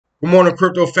Good morning,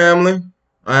 crypto family.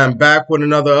 I am back with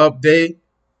another update.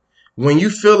 When you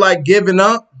feel like giving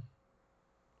up,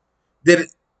 did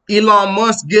Elon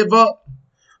Musk give up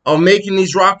on making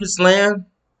these rockets land?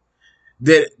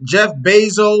 Did Jeff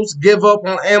Bezos give up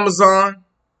on Amazon?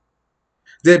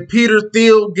 Did Peter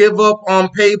Thiel give up on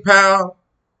PayPal?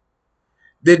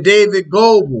 Did David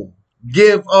Goebel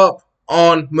give up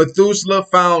on Methuselah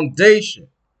Foundation?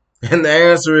 And the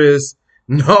answer is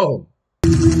no.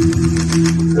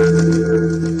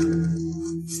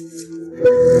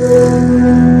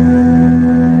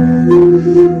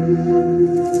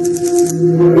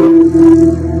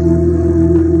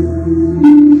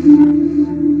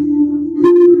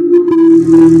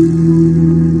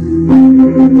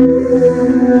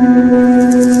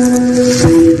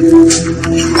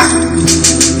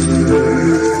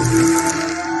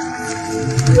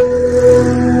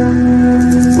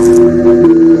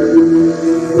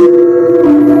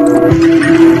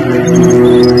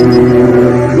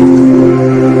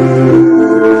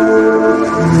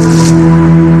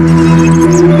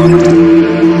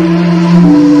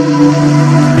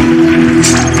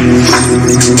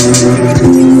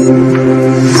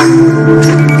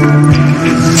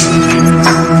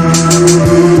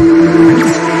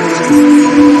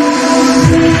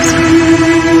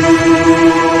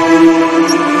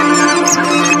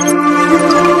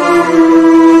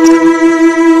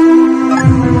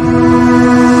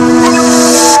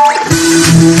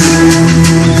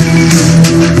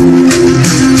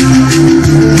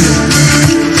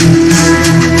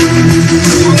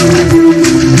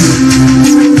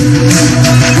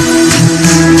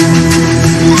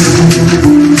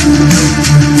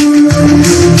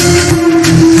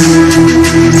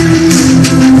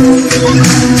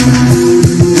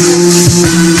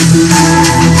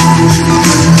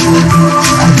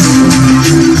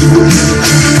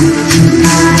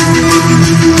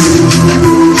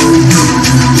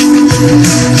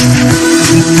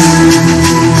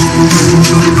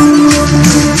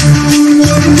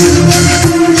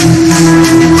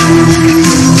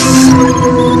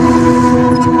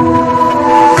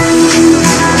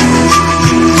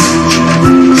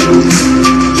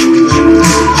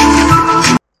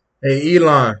 Hey,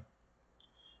 Elon,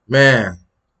 man,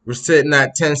 we're sitting at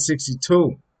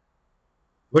 1062.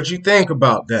 What you think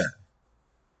about that?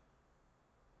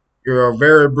 You're a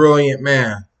very brilliant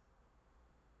man.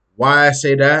 Why I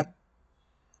say that?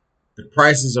 The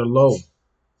prices are low.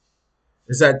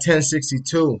 It's at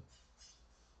 1062,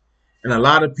 and a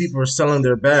lot of people are selling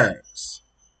their bags.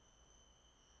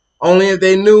 Only if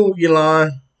they knew,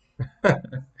 Elon.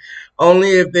 Only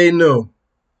if they knew.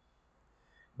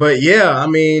 But yeah, I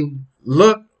mean,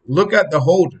 look at the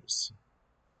holders.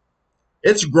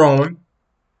 It's growing.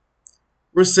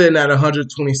 We're sitting at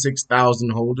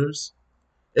 126,000 holders.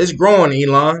 It's growing,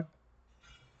 Elon.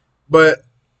 But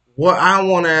what I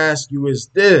want to ask you is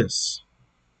this.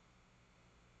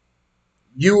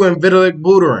 You and Vitalik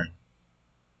Buterin,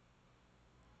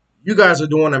 you guys are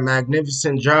doing a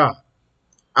magnificent job.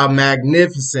 A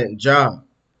magnificent job.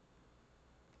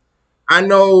 I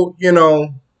know, you're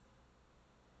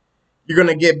going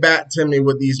to get back to me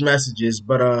with these messages,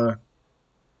 but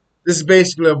this is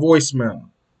basically a voicemail.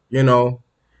 You know,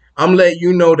 I'm letting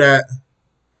you know that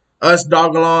us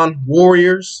Dogelon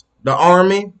warriors, the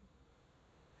army,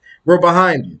 we're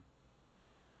behind you.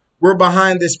 We're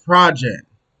behind this project.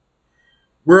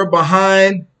 We're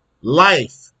behind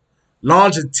life,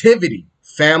 longevity,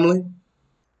 family.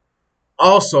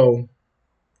 Also,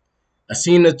 I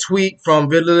seen a tweet from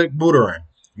Vitalik Buterin,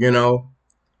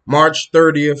 March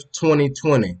 30th,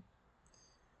 2020.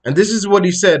 And this is what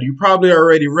he said. You probably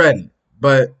already read it.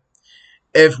 But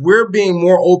if we're being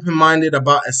more open-minded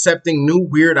about accepting new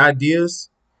weird ideas,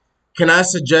 can I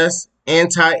suggest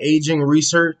anti-aging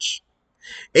research?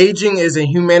 Aging is a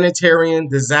humanitarian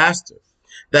disaster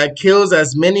that kills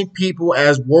as many people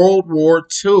as World War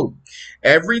II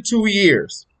every 2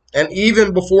 years, and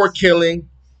even before killing,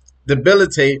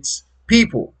 debilitates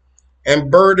people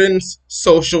and burdens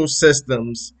social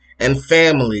systems and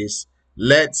families.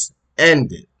 Let's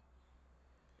end it.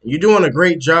 You're doing a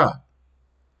great job.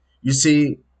 You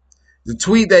see, the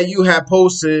tweet that you had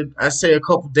posted, I say a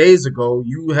couple days ago,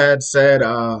 you had said,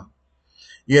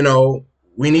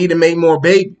 we need to make more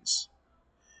babies.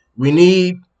 We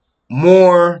need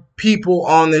more people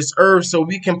on this earth so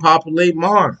we can populate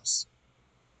Mars.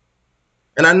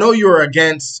 And I know you're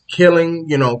against killing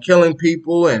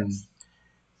people and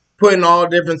putting all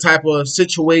different type of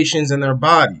situations in their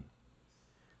body.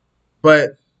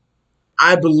 But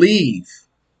I believe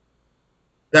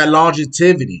that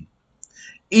longevity,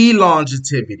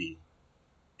 elongevity,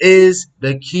 is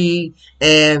the key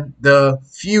and the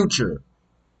future.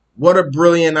 What a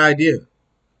brilliant idea.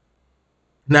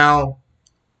 Now,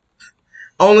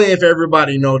 only if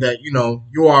everybody know that,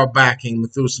 you are backing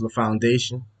Methuselah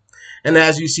Foundation. And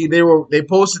as you see, they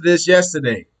posted this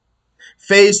yesterday.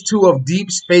 Phase 2 of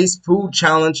Deep Space Food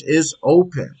Challenge is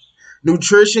open.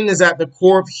 Nutrition is at the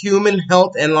core of human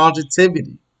health and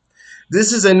longevity.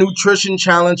 This is a nutrition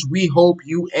challenge we hope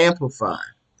you amplify.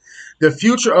 The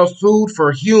future of food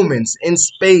for humans in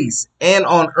space and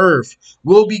on Earth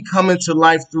will be coming to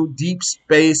life through deep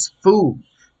space food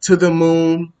to the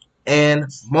moon and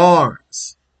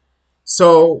Mars.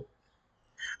 So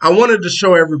I wanted to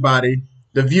show everybody,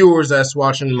 the viewers that's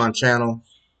watching my channel,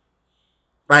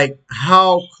 like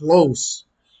how close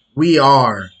we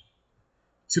are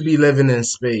to be living in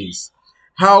space.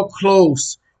 How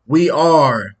close we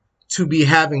are to be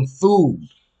having food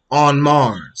on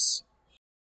Mars.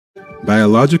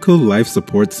 Biological life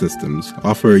support systems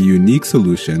offer a unique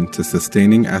solution to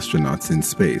sustaining astronauts in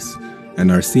space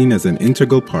and are seen as an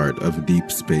integral part of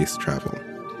deep space travel.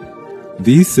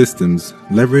 These systems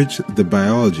leverage the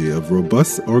biology of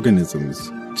robust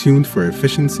organisms tuned for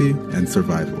efficiency and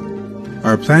survival.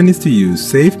 Our plan is to use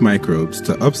safe microbes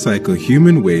to upcycle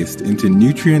human waste into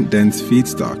nutrient-dense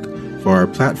feedstock for our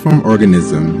platform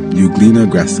organism, Euglena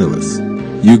gracilis.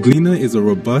 Euglena is a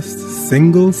robust,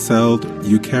 single-celled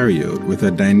eukaryote with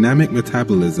a dynamic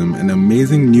metabolism and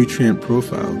amazing nutrient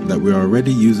profile that we're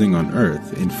already using on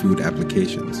Earth in food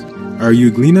applications. Our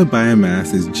Euglena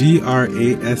biomass is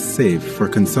GRAS safe for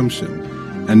consumption,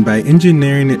 and by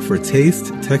engineering it for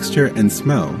taste, texture, and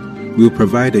smell, we will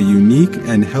provide a unique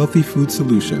and healthy food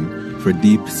solution for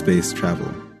deep space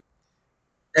travel.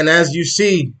 And as you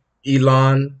see,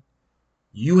 Elon,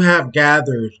 you have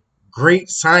gathered great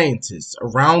scientists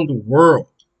around the world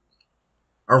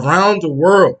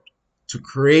to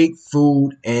create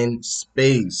food in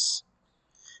space.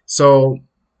 So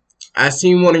I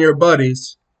seen one of your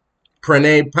buddies,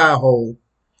 Pranay Pahol,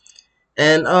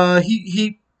 and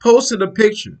he posted a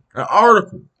picture, an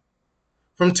article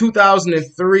from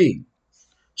 2003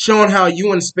 showing how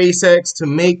you and SpaceX to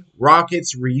make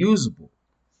rockets reusable.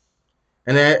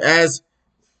 And as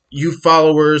you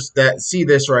followers that see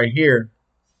this right here,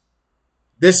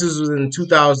 this is in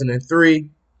 2003.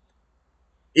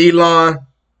 Elon,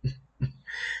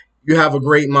 you have a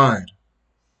great mind.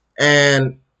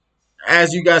 And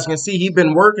as you guys can see, he's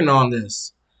been working on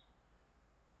this.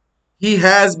 He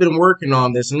has been working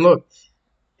on this. And look,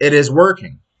 it is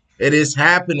working. It is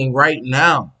happening right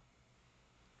now.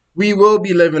 We will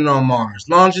be living on Mars.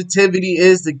 Longevity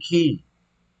is the key.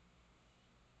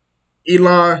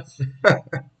 Elon,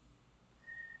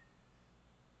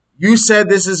 you said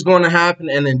this is going to happen,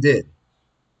 and it did.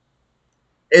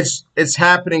 It's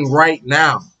happening right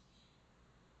now.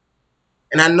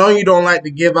 And I know you don't like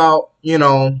to give out,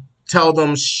 tell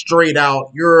them straight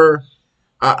out, you're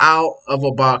a out of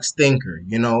a box thinker,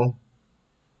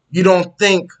 You don't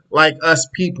think like us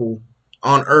people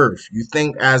on Earth. You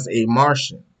think as a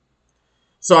Martian.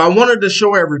 So I wanted to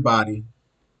show everybody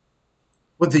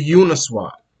with the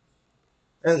Uniswap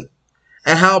and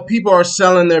how people are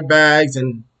selling their bags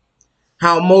and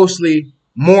how mostly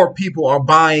more people are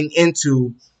buying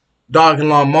into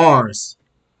Dogelon Mars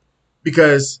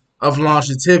because of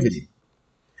longevity.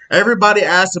 Everybody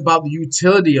asks about the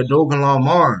utility of Dogelon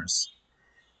Mars,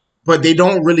 but they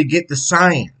don't really get the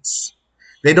science.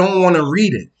 They don't want to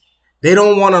read it. They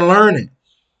don't want to learn it.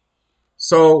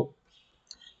 So,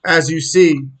 as you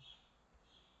see,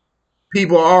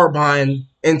 people are buying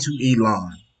into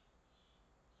Elon.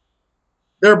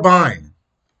 They're buying.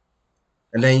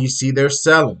 And then you see they're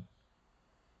selling.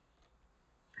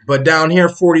 But down here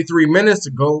 43 minutes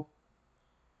ago,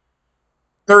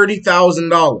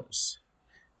 $30,000.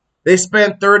 They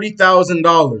spent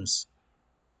 $30,000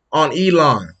 on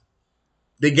Elon.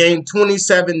 They gained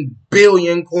 27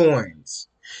 billion coins.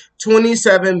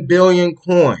 27 billion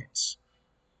coins.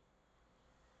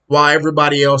 While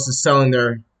everybody else is selling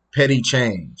their petty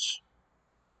change.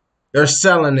 They're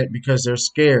selling it because they're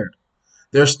scared.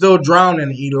 They're still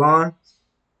drowning, Elon.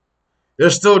 They're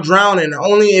still drowning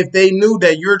only if they knew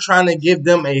that you're trying to give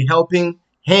them a helping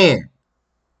hand.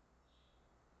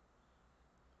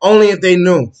 Only if they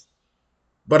knew.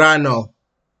 But I know.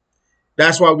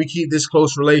 That's why we keep this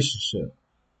close relationship.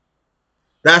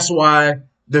 That's why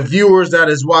the viewers that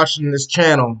is watching this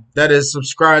channel, that is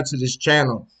subscribed to this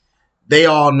channel, they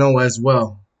all know as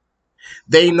well.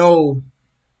 They know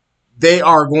they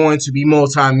are going to be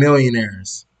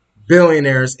multimillionaires,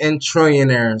 billionaires, and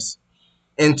trillionaires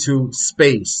into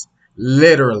space,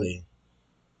 literally.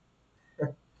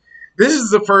 This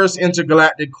is the first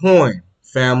intergalactic coin,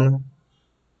 family.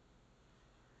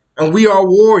 And we are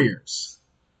warriors.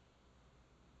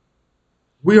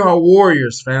 We are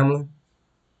warriors, family.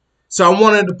 So I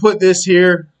wanted to put this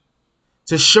here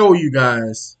to show you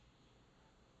guys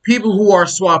people who are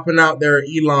swapping out their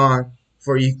Elon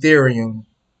for Ethereum.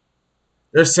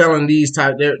 They're selling these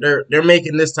type. They're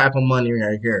making this type of money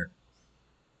right here.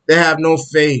 They have no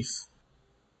faith.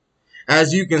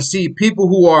 As you can see, people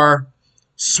who are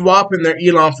swapping their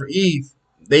Elon for ETH,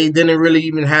 they didn't really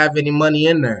even have any money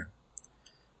in there.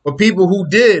 But people who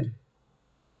did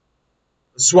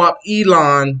swap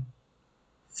Elon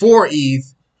for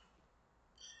ETH,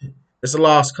 it's a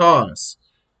lost cause.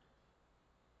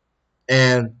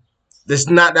 And there's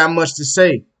not that much to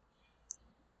say.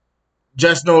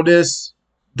 Just know this.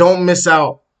 Don't miss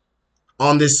out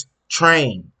on this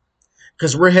train.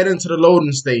 Because we're heading to the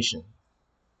loading station.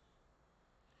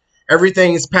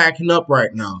 Everything is packing up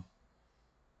right now.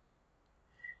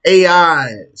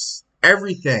 AIs.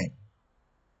 Everything.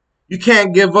 You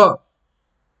can't give up.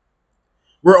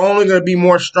 We're only going to be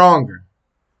more stronger.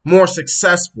 More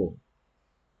successful.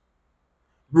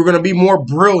 We're going to be more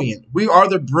brilliant. We are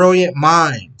the brilliant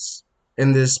minds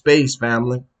in this space,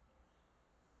 family.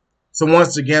 So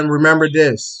once again, remember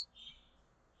this.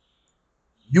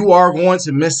 You are going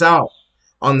to miss out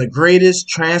on the greatest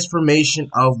transformation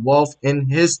of wealth in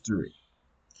history.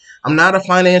 I'm not a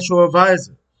financial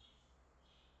advisor.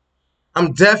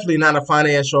 I'm definitely not a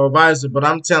financial advisor, but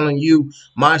I'm telling you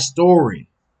my story.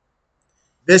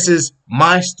 This is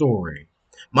my story,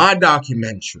 my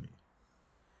documentary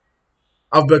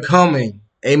of becoming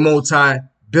a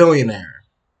multi-billionaire,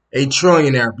 a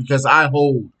trillionaire, because I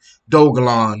hold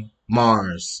Dogelon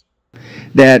Mars.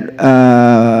 That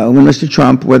when Mr.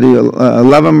 Trump, whether you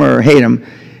love him or hate him,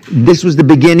 this was the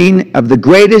beginning of the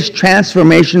greatest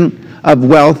transformation of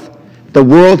wealth the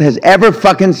world has ever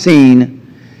fucking seen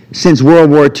since World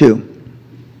War II.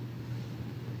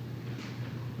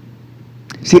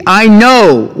 See, I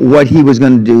know what he was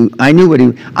going to do. I knew what he,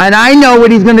 and I know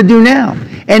what he's going to do now.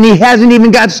 And he hasn't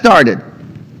even got started.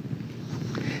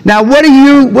 Now, what are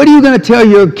you going to tell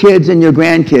your kids and your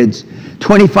grandkids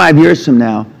 25 years from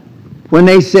now when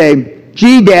they say,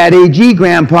 gee, Daddy, gee,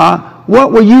 Grandpa,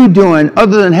 what were you doing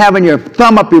other than having your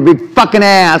thumb up your big fucking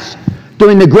ass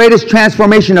doing the greatest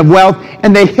transformation of wealth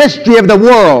in the history of the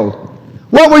world?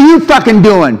 What were you fucking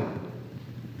doing?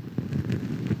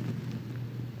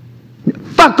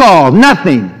 Fuck all,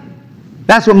 nothing.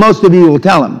 That's what most of you will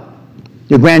tell them,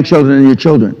 your grandchildren and your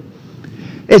children.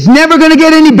 It's never going to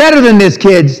get any better than this,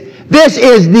 kids. This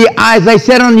is the, as I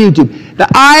said on YouTube, the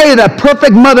eye of the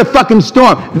perfect motherfucking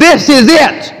storm. This is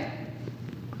it.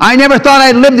 I never thought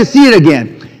I'd live to see it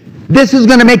again. This is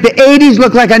going to make the 80s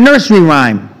look like a nursery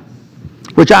rhyme,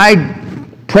 which I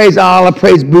praise Allah,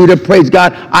 praise Buddha, praise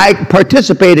God. I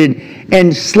participated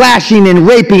in slashing and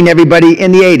raping everybody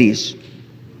in the 80s,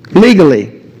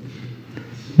 legally.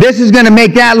 This is going to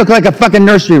make that look like a fucking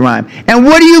nursery rhyme. And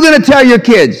what are you going to tell your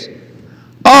kids?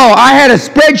 Oh, I had to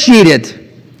spreadsheet it.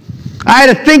 I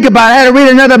had to think about it. I had to read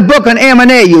another book on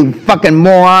M&A, you fucking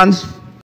morons.